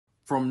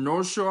From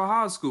North Shore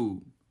High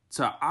School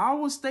to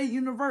Iowa State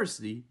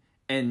University,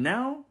 and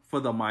now for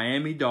the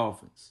Miami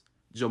Dolphins,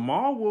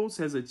 Jomal Wiltz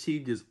has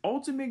achieved his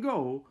ultimate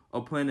goal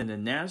of playing in the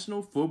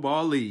National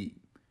Football League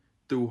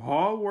through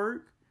hard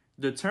work,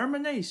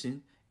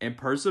 determination, and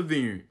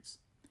perseverance.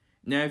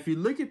 Now, if you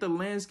look at the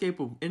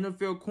landscape of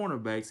NFL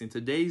cornerbacks in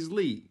today's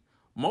league,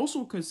 most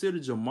will consider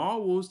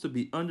Jomal Wiltz to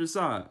be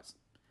undersized.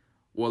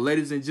 Well,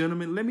 ladies and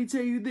gentlemen, let me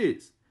tell you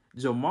this.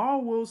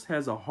 Jomal Wiltz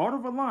has a heart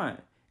of a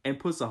lion and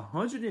puts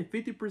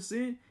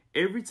 150%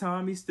 every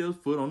time he steps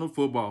foot on the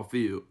football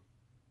field.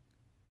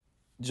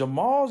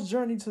 Jamal's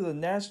journey to the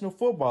National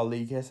Football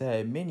League has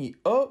had many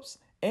ups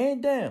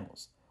and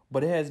downs,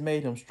 but it has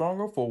made him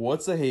stronger for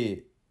what's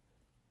ahead.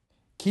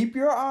 Keep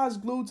your eyes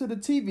glued to the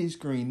TV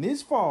screen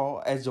this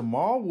fall as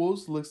Jomal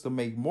Wiltz looks to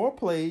make more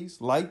plays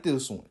like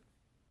this one.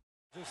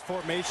 This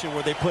formation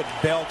where they put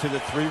Bell to the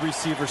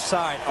three-receiver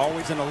side,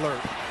 always an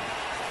alert.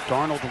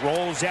 Darnold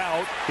rolls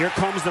out. Here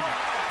comes the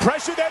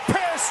pressure. That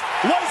pass,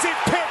 was it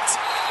picked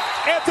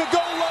at the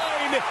goal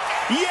line?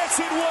 Yes,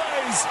 it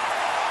was.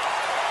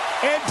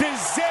 And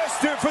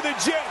disaster for the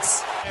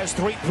Jets. As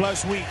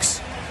 3+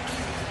 weeks.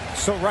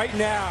 So right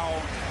now,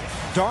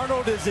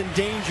 Darnold is in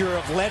danger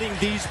of letting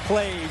these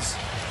plays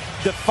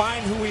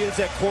define who he is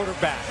at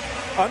quarterback.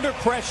 Under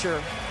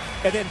pressure,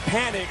 and then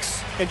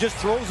panics and just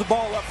throws the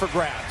ball up for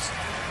grabs.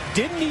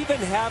 Didn't even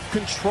have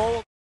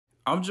control.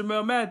 I'm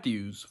Jamel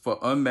Matthews for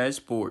Unmatched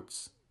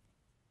Sports.